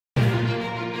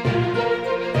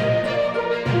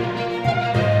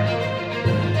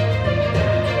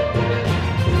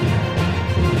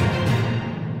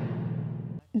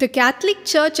The Catholic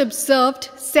Church observed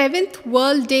 7th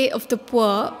World Day of the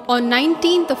Poor on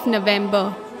 19th of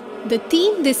November. The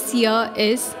theme this year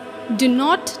is "Do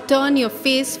not turn your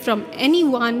face from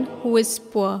anyone who is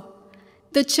poor."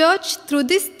 The Church, through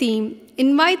this theme,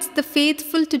 invites the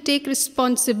faithful to take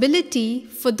responsibility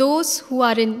for those who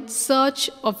are in search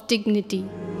of dignity.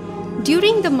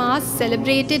 During the Mass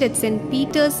celebrated at St.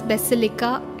 Peter's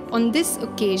Basilica on this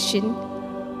occasion,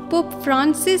 Pope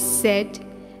Francis said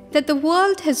that the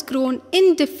world has grown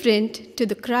indifferent to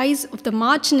the cries of the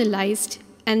marginalized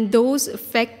and those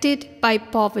affected by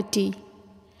poverty.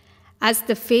 As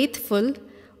the faithful,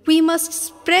 we must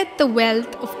spread the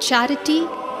wealth of charity,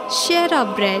 share our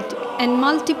bread, and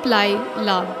multiply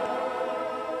love.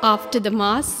 After the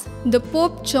Mass, the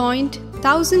Pope joined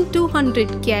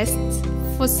 1,200 guests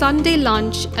for Sunday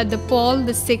lunch at the Paul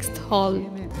VI Hall.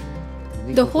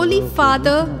 The Holy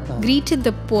Father greeted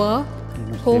the poor,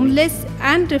 homeless,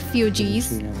 and refugees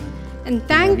and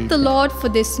thanked the Lord for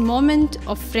this moment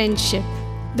of friendship.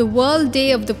 The World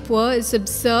Day of the Poor is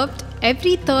observed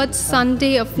every third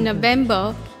Sunday of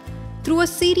November through a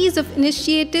series of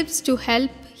initiatives to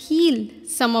help heal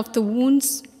some of the wounds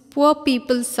poor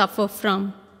people suffer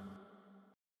from.